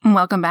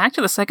Welcome back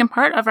to the second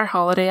part of our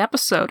holiday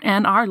episode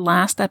and our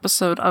last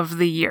episode of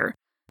the year.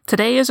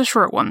 Today is a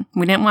short one.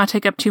 We didn't want to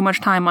take up too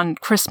much time on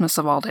Christmas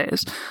of all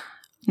days.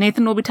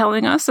 Nathan will be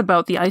telling us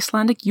about the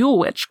Icelandic Yule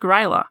Witch,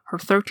 Gryla, her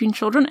 13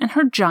 children, and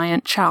her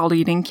giant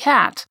child-eating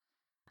cat.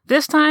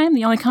 This time,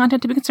 the only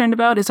content to be concerned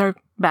about is our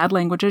bad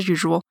language as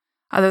usual.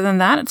 Other than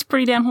that, it's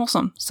pretty damn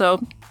wholesome,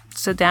 so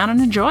sit down and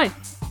enjoy.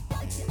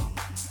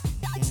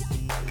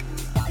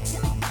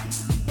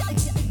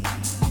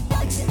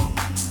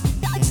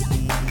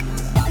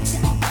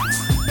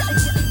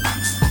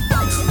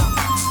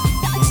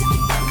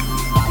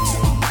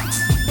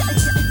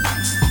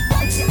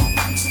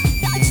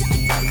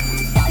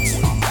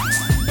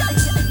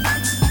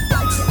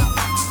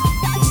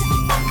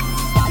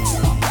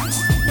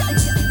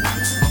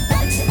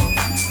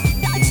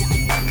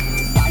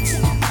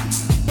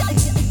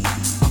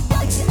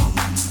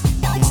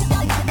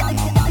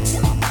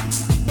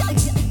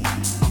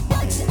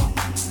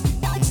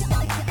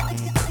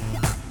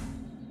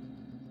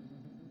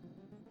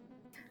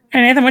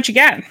 Hey Nathan, what you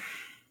got?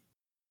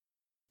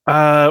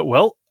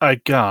 Well, I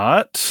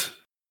got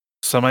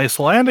some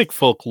Icelandic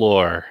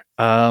folklore.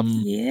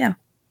 Yeah.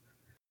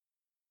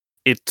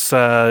 It's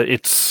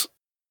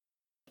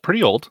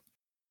pretty old,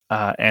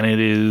 and it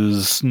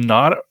is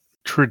not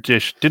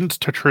didn't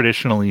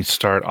traditionally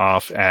start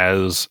off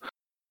as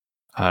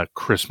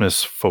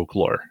Christmas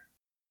folklore.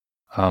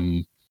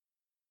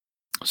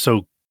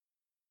 So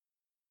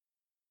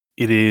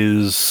it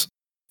is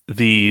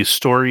the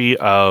story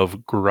of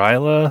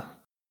Gryla,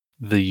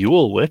 the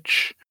Yule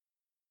Witch,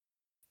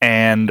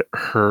 and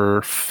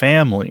her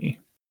family.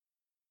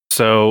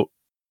 So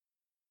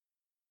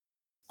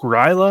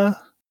Gryla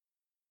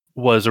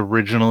was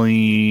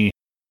originally,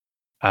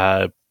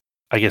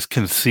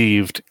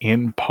 conceived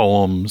in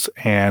poems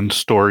and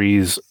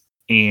stories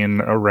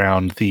in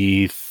around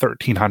the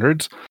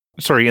 1300s.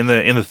 Sorry, in the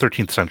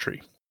 13th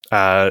century.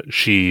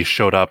 She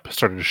started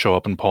to show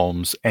up in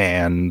poems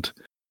and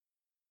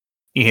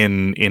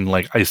in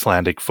like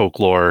Icelandic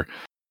folklore.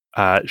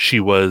 She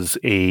was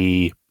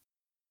a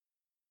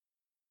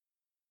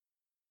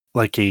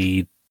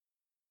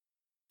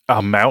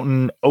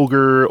mountain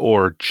ogre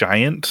or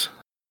giant.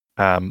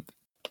 And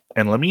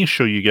let me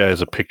show you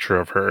guys a picture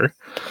of her,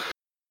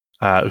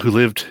 who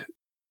lived.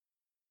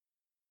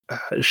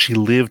 She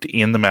lived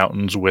in the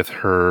mountains with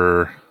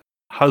her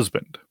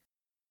husband.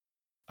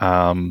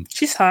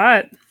 She's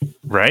hot,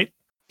 right?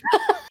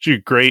 She's a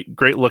great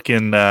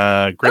looking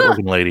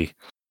lady.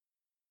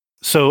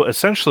 So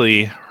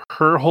essentially,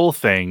 her whole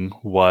thing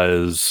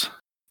was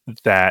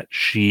that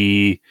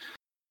she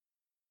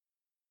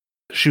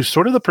was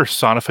sort of the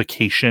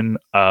personification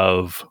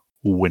of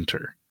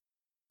winter.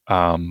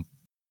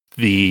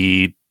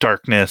 The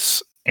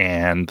darkness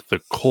and the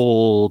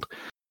cold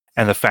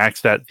and the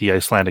fact that the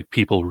Icelandic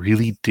people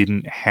really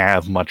didn't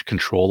have much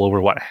control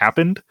over what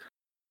happened.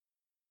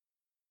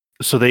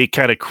 So they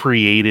kind of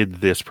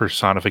created this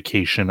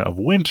personification of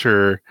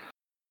winter,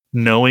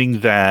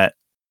 knowing that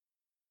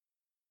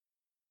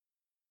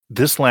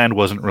this land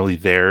wasn't really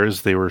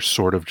theirs. They were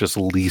sort of just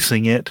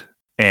leasing it,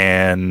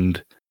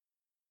 and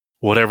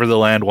whatever the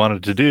land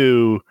wanted to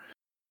do,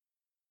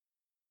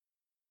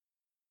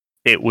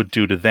 it would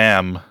do to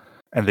them,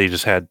 and they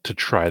just had to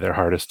try their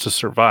hardest to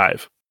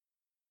survive.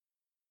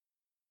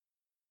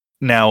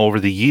 Now,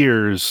 over the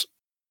years,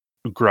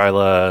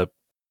 Gryla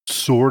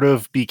sort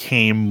of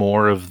became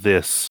more of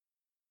this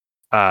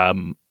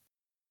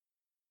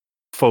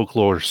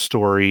folklore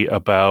story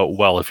about,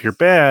 well, if you're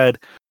bad,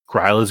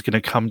 Gryla's going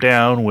to come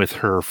down with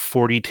her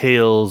 40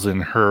 tails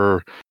and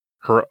her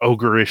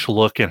ogreish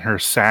look and her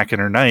sack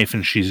and her knife,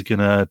 and she's going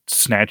to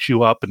snatch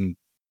you up and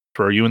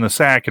throw you in the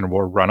sack and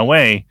we'll run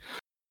away.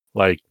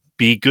 Like,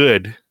 be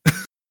good.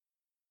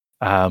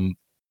 And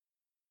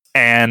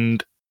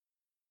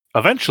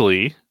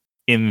eventually,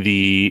 in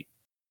the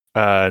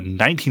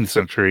 19th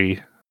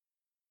century,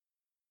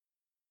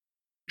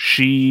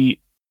 she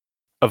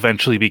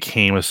eventually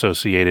became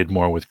associated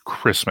more with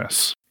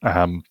Christmas.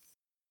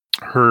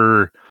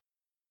 Her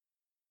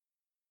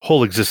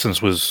whole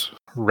existence was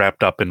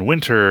wrapped up in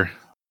winter,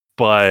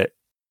 but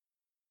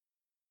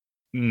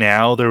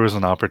now there was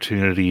an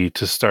opportunity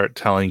to start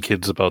telling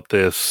kids about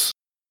this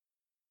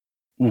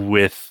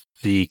with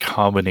the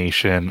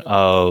combination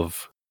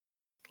of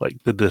like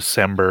the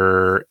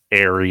December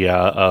area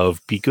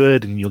of be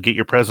good and you'll get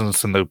your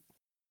presents, and the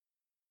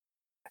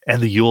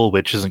Yule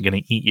Witch isn't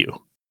going to eat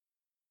you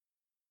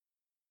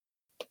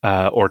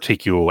or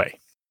take you away.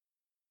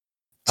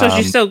 So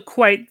she's still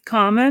quite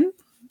common?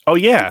 Oh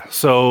yeah,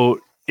 so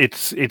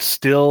it's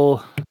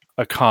still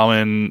a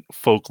common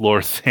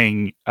folklore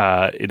thing.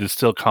 It is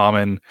still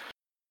common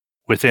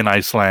within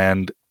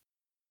Iceland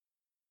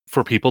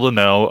for people to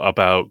know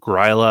about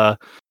Gryla,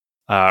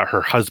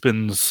 her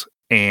husbands,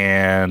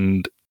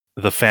 and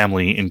the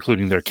family,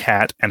 including their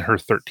cat and her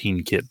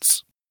 13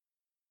 kids.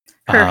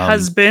 Her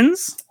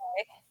husbands?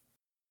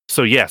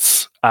 So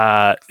yes,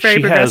 Very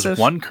she has progressive.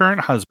 one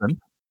current husband.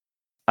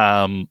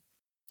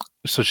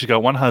 So she's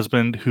got one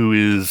husband who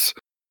is,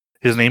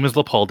 his name is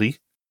Lapaldi.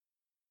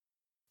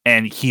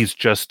 and he's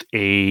just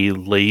a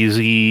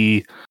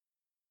lazy,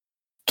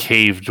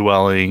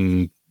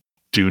 cave-dwelling,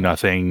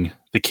 do-nothing.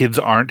 The kids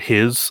aren't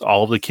his.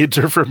 All of the kids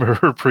are from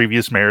her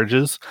previous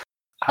marriages.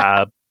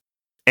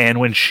 And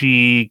when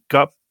she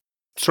got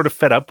sort of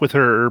fed up with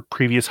her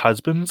previous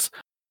husbands,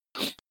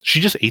 she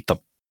just ate them.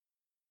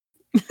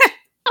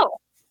 Oh.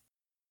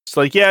 It's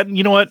like, yeah,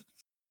 you know what?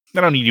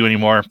 I don't need you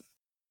anymore.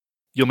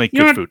 You'll make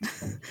good food.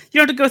 You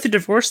don't have to go through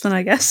divorce then,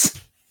 I guess.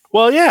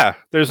 Well, yeah,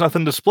 there's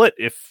nothing to split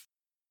if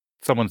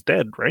someone's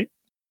dead, right?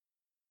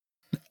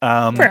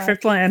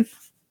 Perfect plan.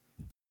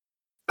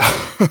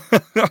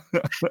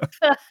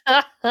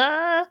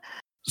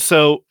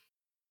 So,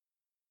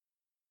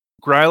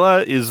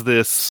 Gryla is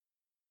this,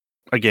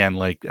 again,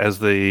 like as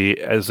they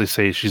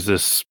say,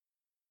 she's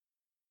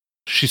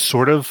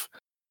sort of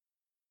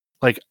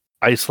like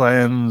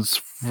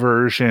Iceland's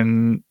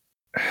version.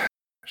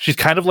 She's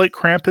kind of like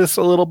Krampus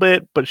a little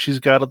bit, but she's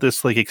got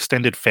this like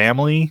extended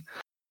family.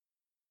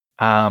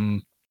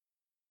 Krampus's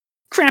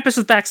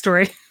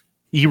backstory.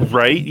 You're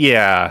right,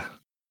 yeah.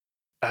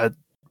 But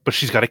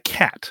she's got a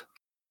cat.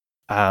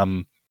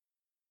 And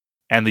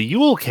the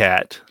Yule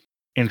cat,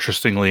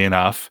 interestingly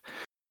enough,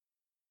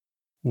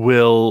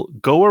 will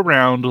go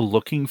around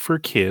looking for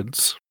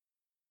kids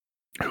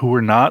who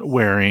are not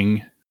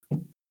wearing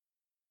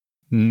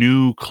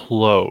new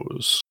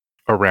clothes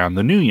around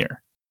the new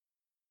year.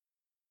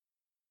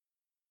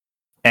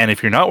 And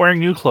if you're not wearing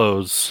new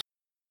clothes,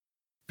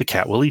 the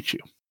cat will eat you.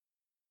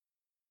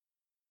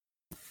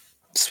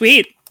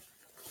 Sweet.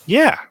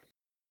 Yeah.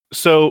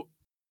 So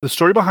the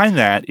story behind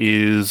that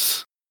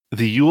is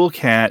the Yule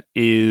cat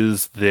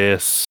is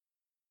this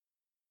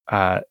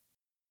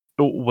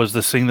was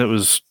this thing that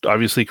was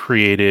obviously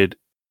created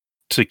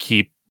to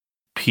keep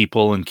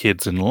people and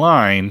kids in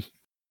line,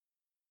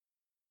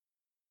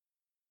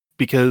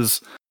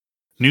 because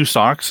new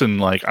socks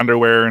and like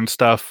underwear and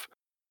stuff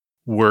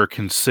were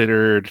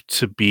considered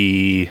to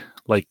be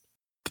like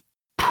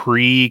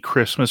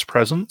pre-Christmas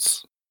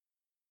presents.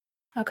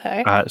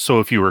 Okay. So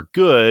if you were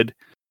good,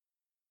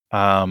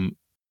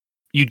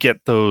 you'd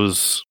get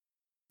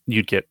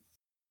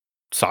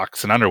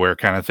socks and underwear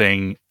kind of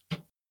thing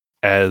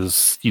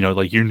as, you know,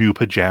 like your new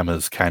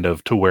pajamas kind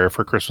of to wear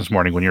for Christmas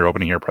morning when you're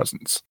opening your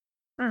presents.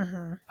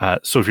 Mm-hmm.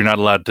 So if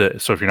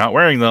you're not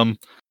wearing them,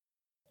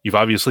 you've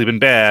obviously been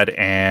bad,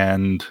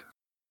 and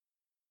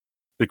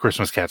the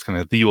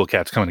Yule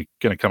cat's gonna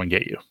come and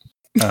get you.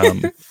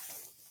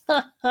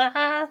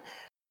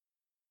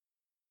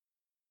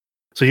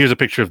 So here's a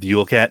picture of the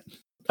Yule cat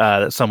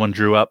that someone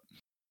drew up.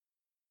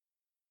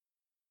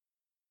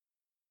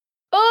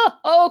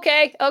 Oh,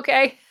 okay.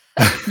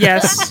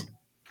 Yes.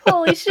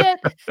 Holy shit.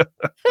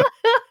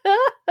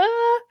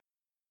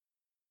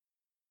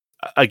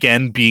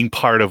 Again, being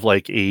part of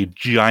like a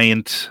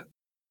giant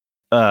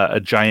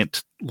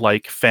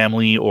like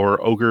family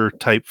or ogre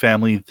type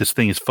family, this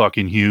thing is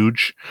fucking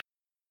huge.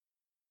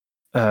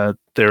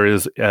 There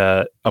is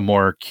a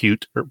more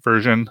cute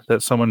version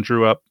that someone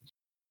drew up.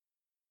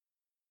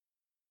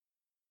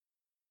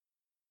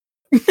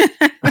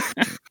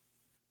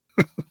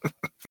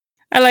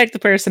 I like the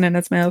person in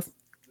its mouth.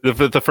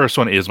 The first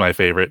one is my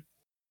favorite.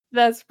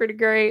 That's pretty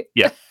great.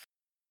 Yeah.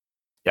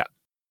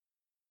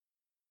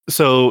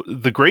 So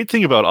the great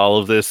thing about all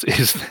of this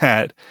is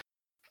that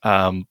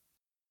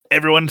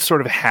everyone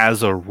sort of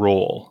has a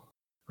role,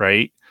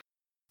 right?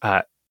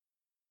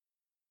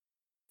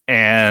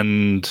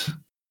 And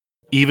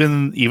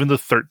even the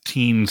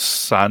 13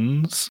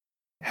 sons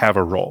have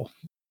a role.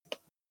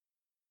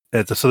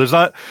 So there's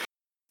not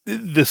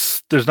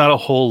a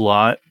whole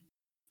lot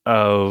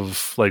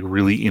of like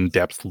really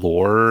in-depth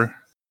lore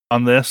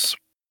on this,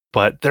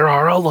 but there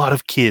are a lot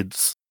of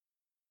kids.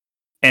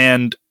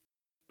 And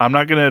I'm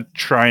not going to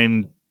try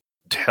and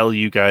tell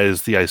you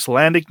guys the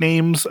Icelandic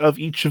names of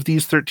each of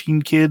these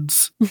 13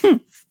 kids,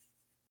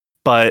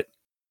 but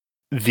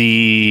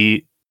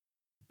the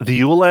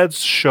Yule lads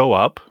show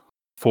up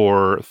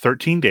for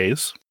 13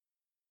 days,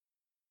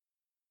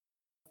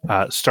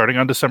 starting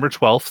on December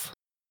 12th,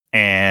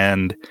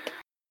 and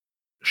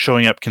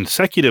showing up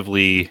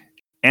consecutively,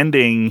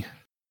 ending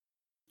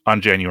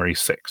on January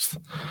 6th.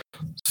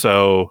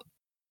 So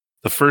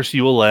the first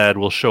Yule lad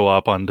will show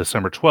up on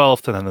December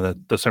 12th, and then the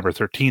December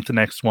 13th, the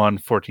next one,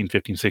 14,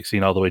 15,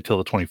 16, all the way till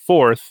the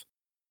 24th.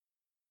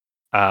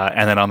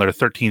 And then on their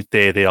 13th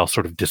day, they all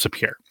sort of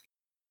disappear.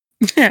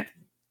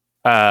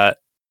 And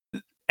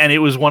it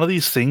was one of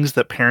these things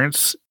that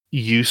parents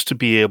used to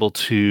be able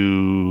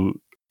to,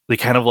 they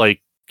kind of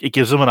like, it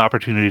gives them an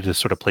opportunity to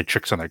sort of play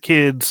tricks on their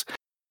kids.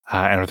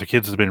 And if their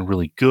kids have been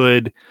really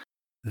good,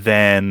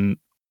 then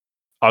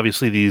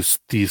obviously these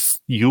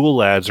Yule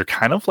lads are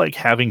kind of like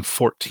having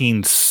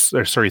 13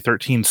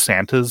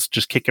 Santas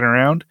just kicking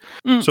around.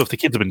 So if the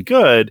kids have been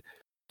good,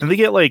 then they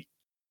get like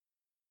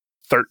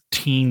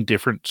 13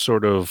 different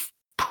sort of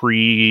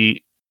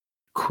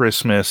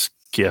pre-Christmas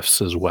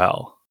gifts as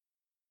well.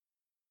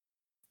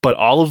 But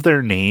all of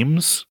their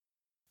names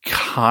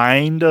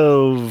kind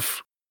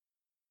of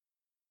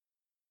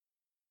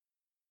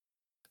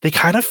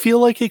feel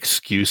like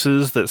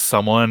excuses that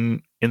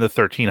someone in the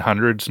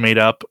 1300s made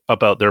up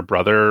about their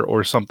brother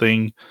or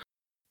something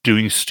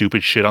doing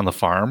stupid shit on the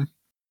farm.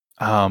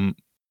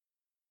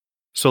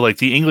 So like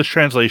the English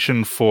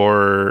translation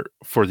for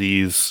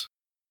these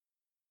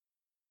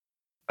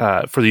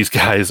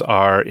guys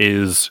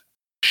is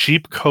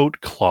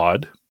sheepcoat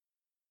clod,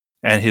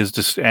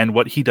 and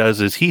what he does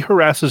is he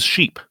harasses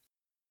sheep.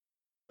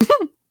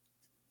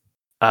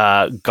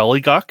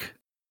 Gullyguck,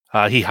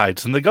 he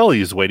hides in the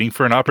gullies, waiting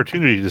for an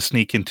opportunity to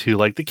sneak into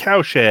like the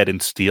cowshed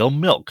and steal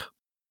milk.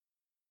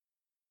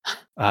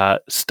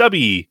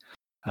 Stubby,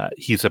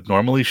 he's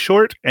abnormally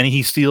short, and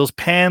he steals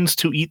pans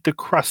to eat the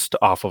crust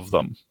off of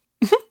them.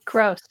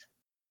 Gross.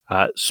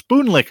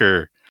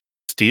 Spoonlicker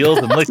steals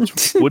and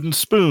licks wooden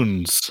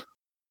spoons.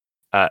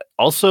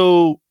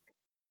 Also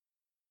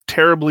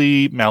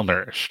terribly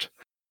malnourished.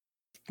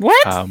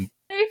 What?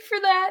 Thanks for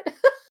that.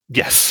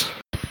 Yes.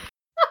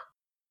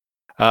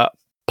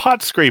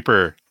 Pot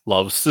scraper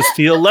loves to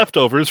steal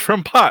leftovers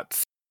from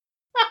pots.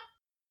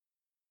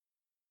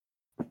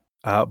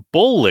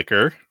 Bowl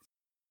licker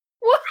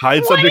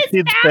hides What under is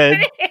kids' bed.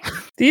 happening?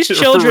 These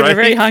children are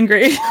very Right.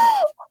 hungry.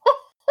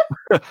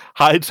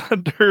 Hides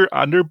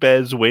under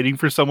beds, waiting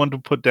for someone to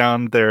put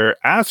down their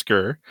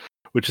asker,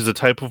 which is a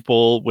type of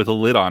bowl with a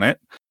lid on it.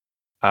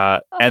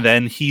 And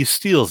then he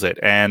steals it.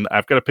 And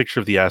I've got a picture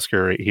of the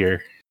asker right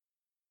here.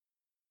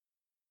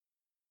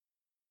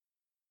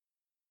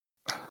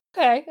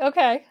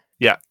 Okay.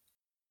 Yeah.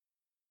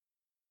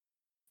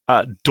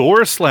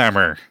 Door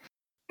slammer.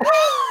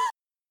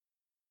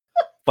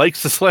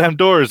 Likes to slam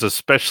doors,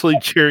 especially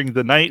during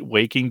the night,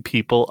 waking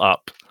people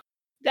up.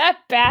 That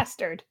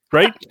bastard.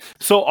 Right?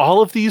 So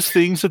all of these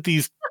things that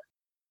these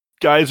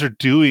guys are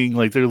doing,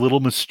 like their little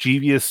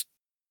mischievous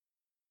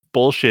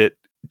bullshit,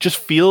 just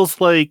feels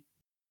like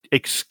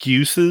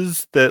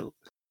excuses that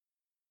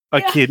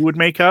a kid would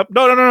make up.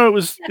 No. It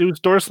was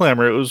door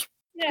slammer. It was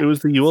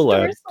the Yule Door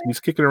lad. slammer. He's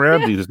kicking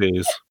around Yeah. these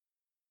days.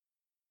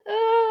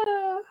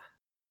 Oh,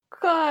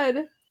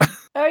 God.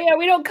 Oh, yeah,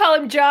 we don't call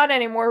him John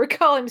anymore. We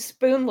call him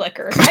Spoon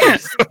Licker. I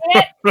just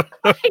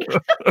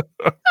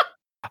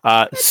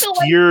can't.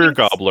 Steer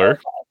gobbler.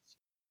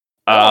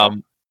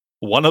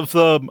 One of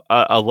them,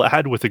 a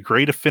lad with a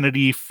great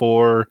affinity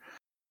for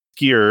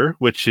skyr,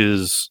 which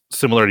is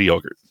similar to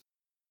yogurt.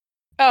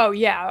 Oh,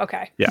 yeah,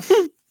 okay. Yeah.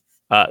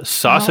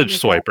 Sausage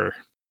swiper.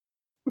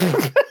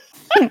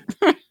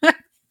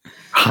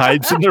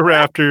 Hides in the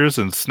rafters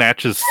and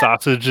snatches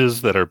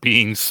sausages that are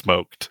being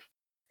smoked.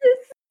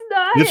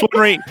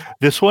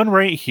 This one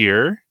right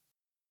here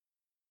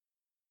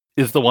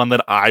is the one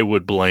that I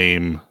would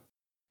blame.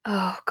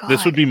 Oh, God.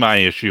 This would be my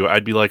issue.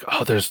 I'd be like,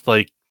 oh, there's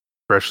like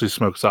freshly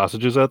smoked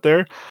sausages out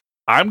there.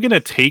 I'm going to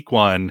take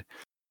one,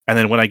 and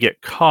then when I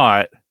get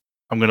caught,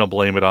 I'm going to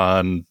blame it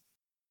on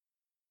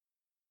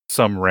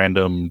some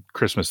random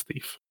Christmas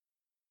thief.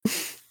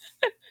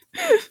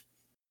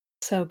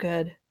 So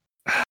good.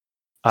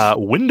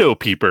 Window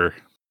peeper.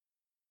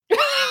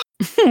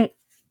 Come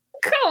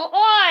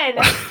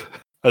on!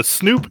 A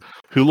snoop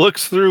who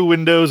looks through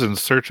windows in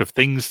search of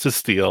things to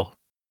steal.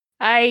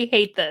 I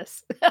hate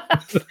this.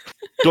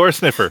 Door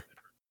sniffer.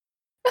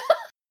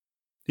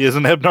 He has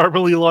an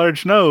abnormally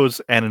large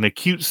nose and an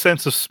acute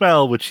sense of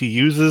smell, which he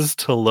uses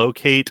to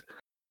locate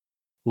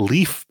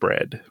leaf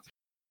bread.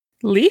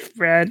 Leaf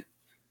bread?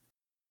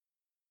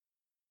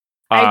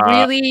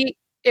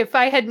 If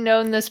I had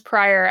known this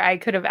prior, I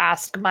could have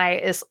asked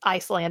my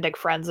Icelandic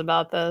friends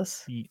about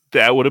this.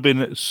 That would have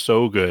been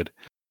so good.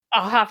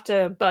 I'll have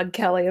to bug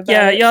Kelly about it.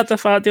 Yeah, you'll have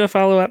to do a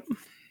follow-up.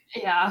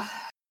 Yeah.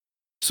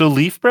 So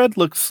leaf bread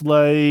looks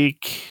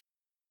like...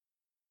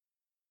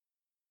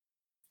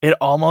 It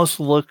almost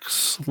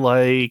looks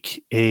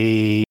like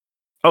a...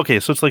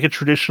 Okay, so it's like a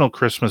traditional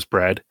Christmas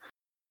bread.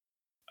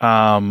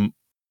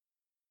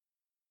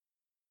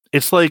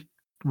 It's like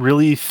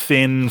really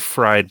thin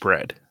fried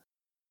bread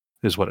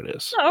is what it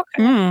is. Oh,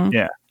 okay. Mm.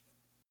 Yeah.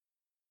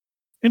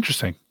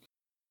 Interesting.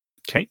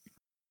 Okay.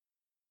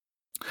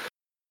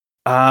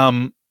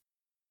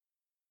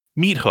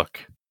 Meat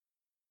hook.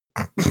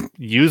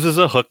 Uses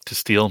a hook to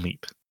steal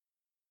meat.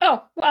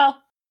 Oh,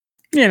 well.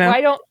 You know.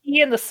 Why don't he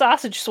and the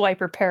sausage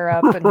swiper pair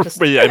up and just...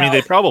 But yeah, I mean,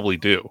 they probably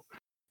do.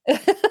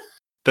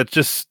 That's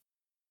just...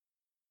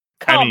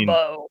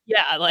 Combo.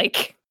 Yeah,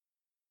 like...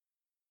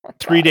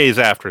 3 days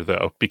after,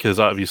 though, because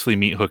obviously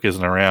Meat Hook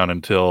isn't around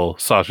until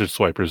Sausage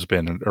Swiper's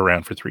been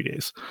around for 3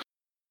 days.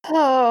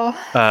 Oh.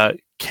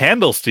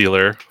 Candle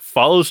Stealer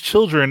follows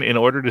children in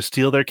order to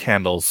steal their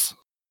candles,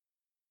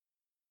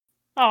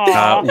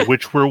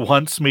 which were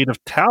once made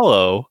of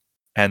tallow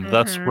and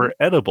thus were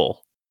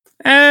edible.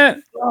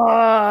 That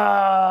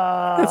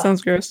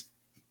sounds gross.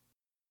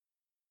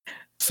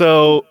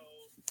 So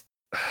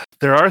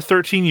there are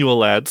 13 Yule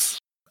lads.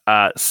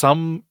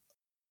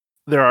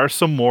 There are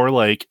some more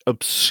like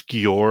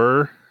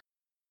obscure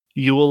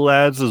Yule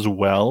lads as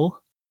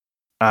well.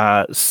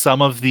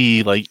 Some of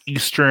the like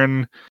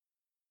Eastern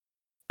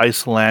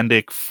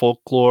Icelandic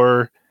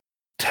folklore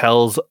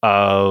tells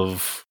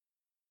of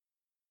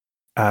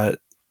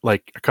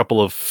like a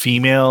couple of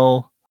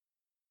female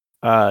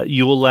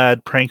Yule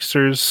lad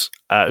pranksters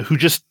who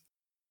just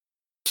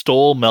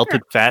stole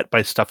melted fat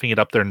by stuffing it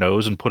up their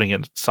nose and putting it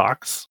in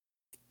socks.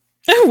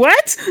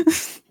 What?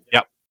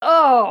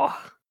 Oh,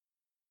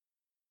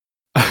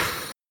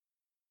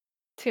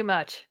 too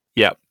much.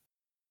 Yep.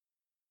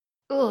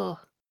 Ugh.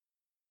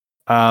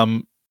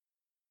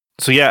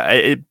 So yeah,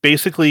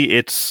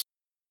 it's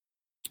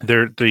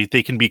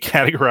they can be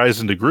categorized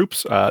into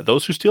groups: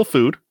 those who steal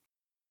food,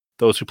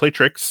 those who play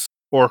tricks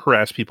or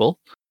harass people,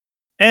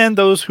 and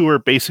those who are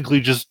basically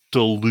just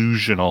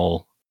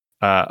delusional,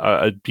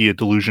 be a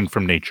delusion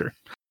from nature.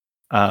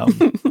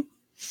 But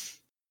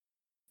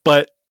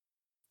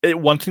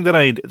one thing that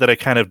I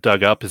kind of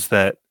dug up is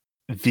that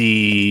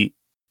the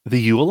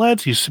Yule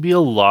lads used to be a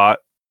lot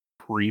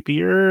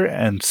creepier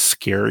and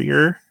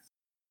scarier.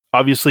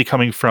 Obviously,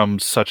 coming from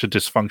such a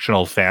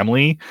dysfunctional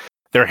family,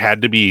 there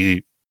had to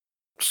be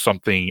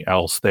something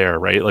else there,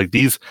 right? Like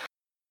these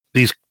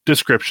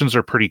descriptions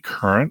are pretty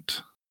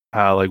current,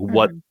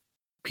 what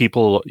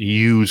people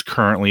use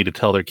currently to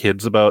tell their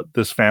kids about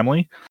this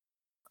family.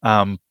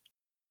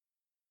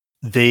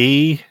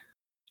 They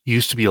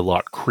used to be a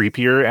lot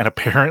creepier, and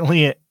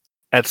apparently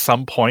at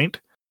some point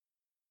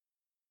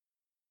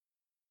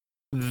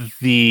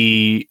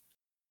the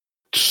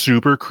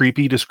super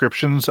creepy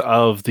descriptions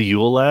of the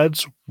Yule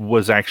lads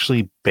was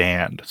actually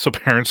banned. So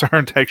parents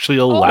aren't actually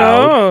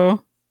allowed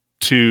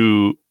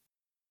to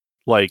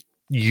like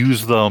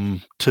use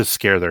them to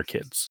scare their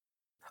kids.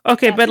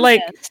 Okay, That's but like,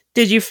 intense.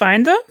 did you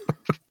find them?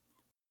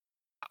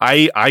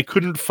 I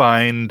couldn't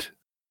find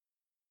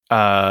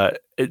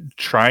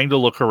trying to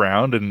look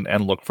around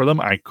and look for them,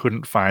 I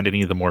couldn't find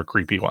any of the more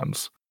creepy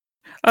ones.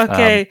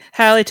 Okay,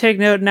 Hallie, take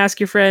note and ask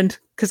your friend,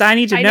 because I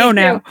need to know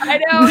now. I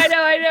know.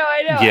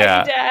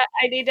 Yeah.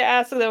 I need to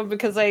ask them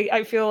because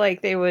I feel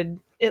like they would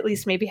at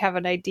least maybe have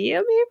an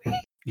idea, maybe.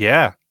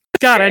 Yeah.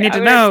 God, I need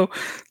to know.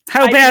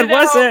 How bad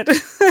was it?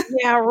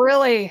 Yeah,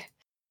 really.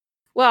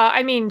 Well,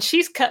 I mean,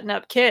 she's cutting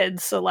up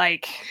kids, so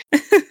like,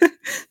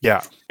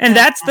 Yeah. And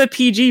that's the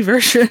PG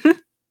version.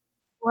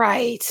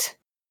 right.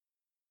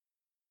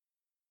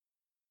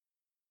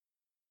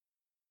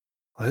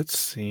 Let's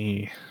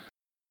see.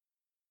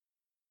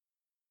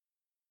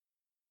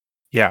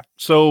 Yeah.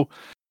 So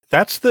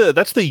that's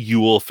the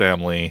Yule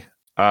family.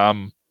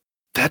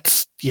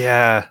 That's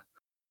yeah.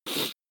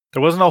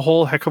 There wasn't a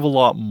whole heck of a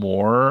lot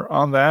more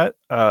on that.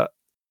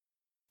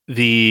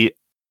 The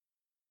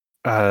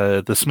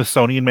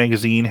Smithsonian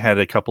magazine had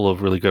a couple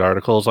of really good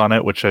articles on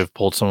it, which I've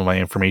pulled some of my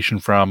information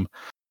from.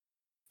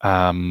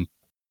 A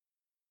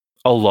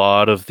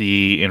lot of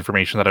the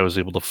information that I was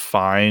able to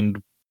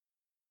find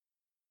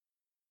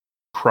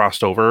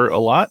crossed over a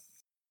lot.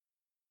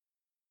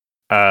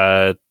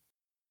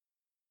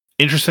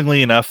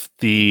 Interestingly enough,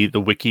 the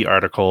wiki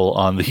article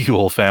on the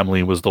Yule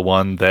family was the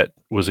one that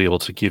was able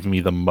to give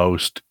me the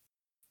most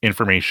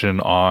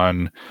information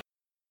on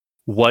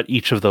what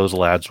each of those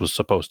lads was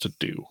supposed to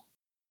do.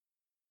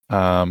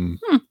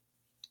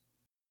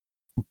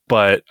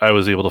 But I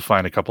was able to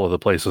find a couple of the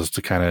places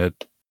to kind of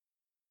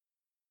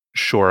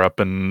shore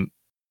up and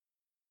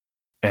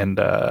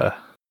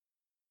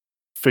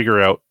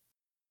figure out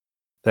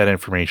that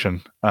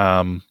information.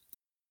 But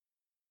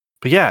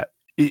yeah,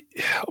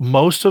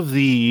 most of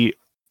the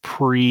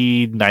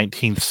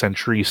pre-19th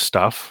century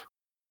stuff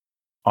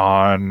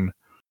on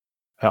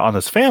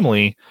this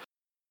family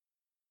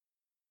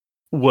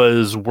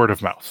was word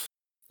of mouth,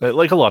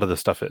 like a lot of this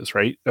stuff is,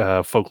 right?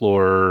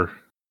 Folklore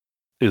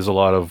is a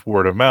lot of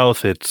word of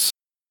mouth. It's,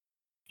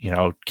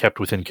 kept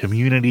within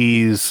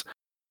communities.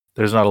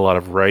 There's not a lot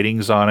of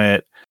writings on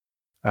it.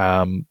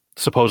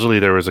 Supposedly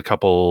there was a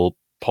couple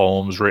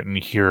poems written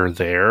here or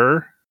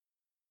there,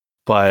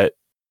 but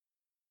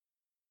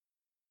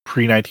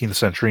pre-19th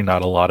century,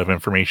 not a lot of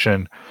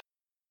information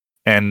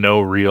and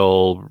no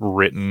real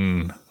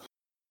written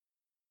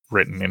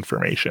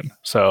information.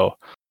 So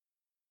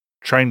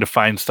trying to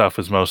find stuff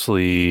is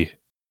mostly,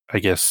 I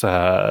guess,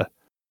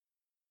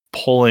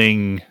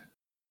 pulling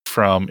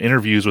from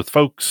interviews with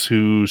folks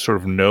who sort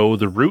of know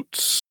the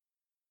roots.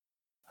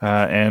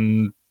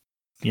 And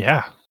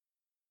yeah.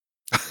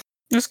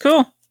 That's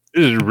cool.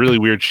 It is really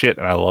weird shit,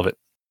 and I love it.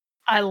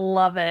 I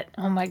love it.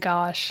 Oh my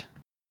gosh.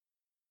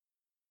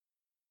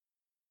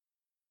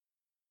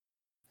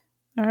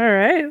 All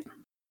right.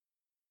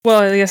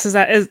 Well, I guess is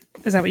that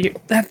what you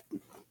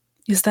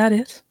is that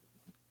it?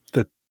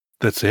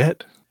 That's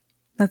it.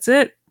 That's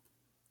it.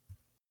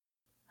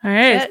 All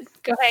right.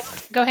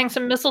 Go hang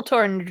some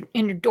mistletoe in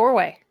your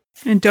doorway.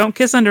 And don't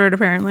kiss under it,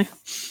 apparently.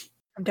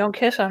 Don't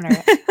kiss under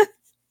it.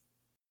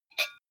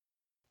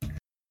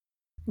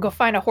 Go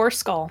find a horse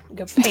skull.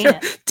 Go paint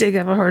it. Dig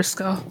up a horse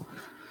skull.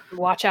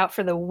 Watch out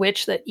for the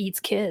witch that eats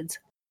kids.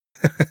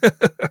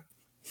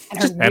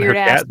 And her weird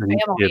ass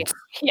family.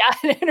 Yeah,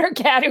 and her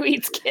cat who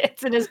eats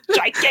kids and is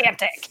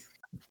gigantic.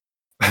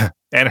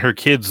 And her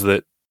kids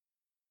that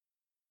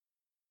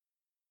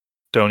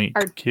don't eat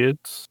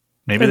kids.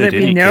 Maybe they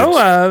did. We know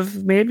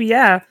of. Maybe,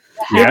 yeah.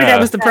 Maybe that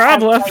was the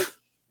problem.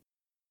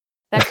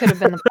 That could have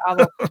been the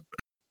problem.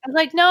 I was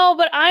like, no,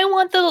 but I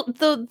want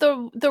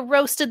the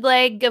roasted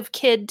leg of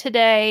kid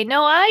today.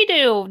 No, I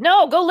do.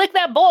 No, go lick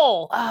that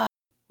bowl.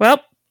 Well,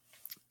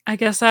 I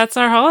guess that's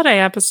our holiday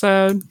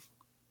episode.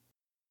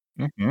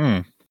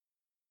 Mm-hmm.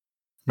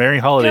 Merry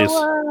holidays.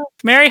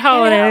 Merry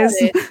holidays.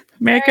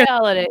 Merry Merry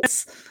holidays.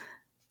 Christmas.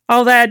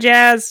 All that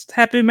jazz.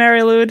 Happy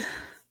Merry Lude.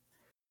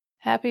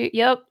 Happy.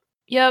 Yep.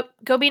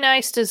 Go be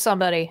nice to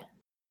somebody.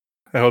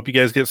 I hope you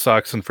guys get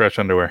socks and fresh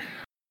underwear.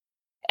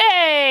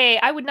 Hey,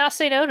 I would not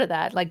say no to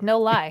that. Like, no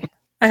lie.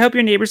 I hope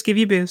your neighbors give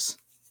you booze.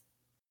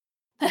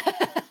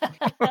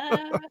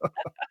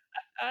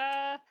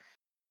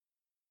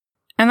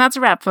 And that's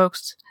a wrap,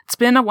 folks. It's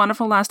been a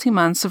wonderful last 2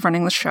 months of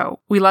running the show.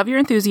 We love your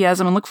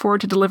enthusiasm and look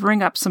forward to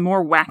delivering up some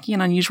more wacky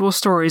and unusual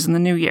stories in the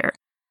new year.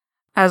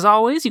 As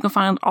always, you can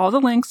find all the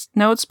links,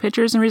 notes,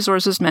 pictures, and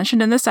resources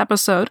mentioned in this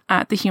episode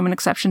at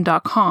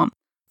thehumanexception.com.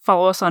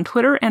 Follow us on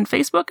Twitter and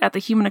Facebook at The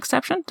Human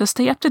Exception to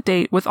stay up to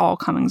date with all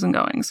comings and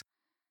goings.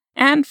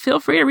 And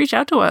feel free to reach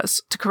out to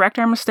us to correct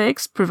our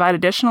mistakes, provide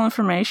additional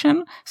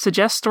information,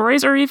 suggest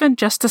stories, or even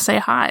just to say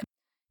hi.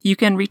 You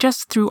can reach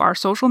us through our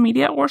social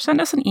media or send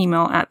us an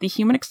email at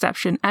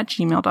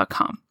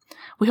thehumanexception@gmail.com.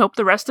 We hope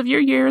the rest of your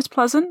year is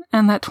pleasant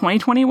and that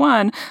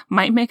 2021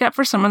 might make up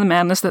for some of the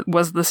madness that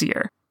was this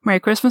year. Merry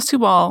Christmas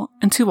to all,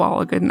 and to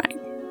all a good night.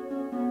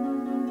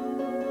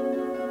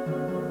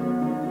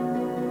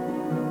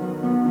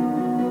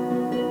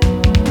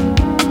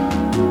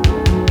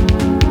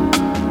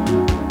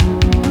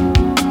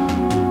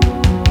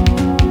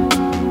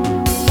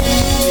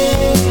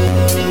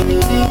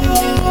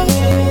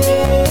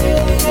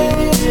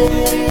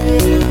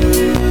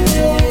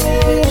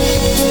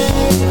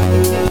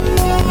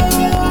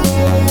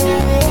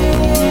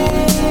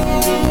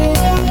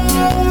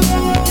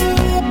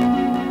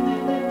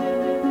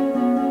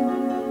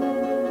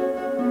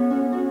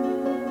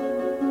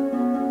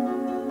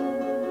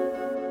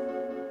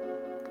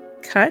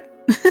 Cut.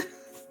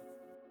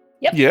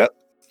 Yep.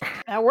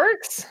 That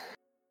works.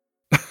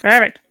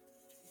 Perfect.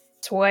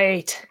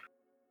 Sweet.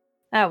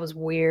 That was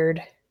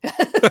weird.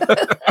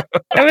 That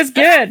was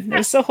good. It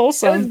was so That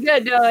wholesome. was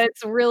good. No,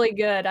 it's really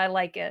good. I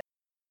like it.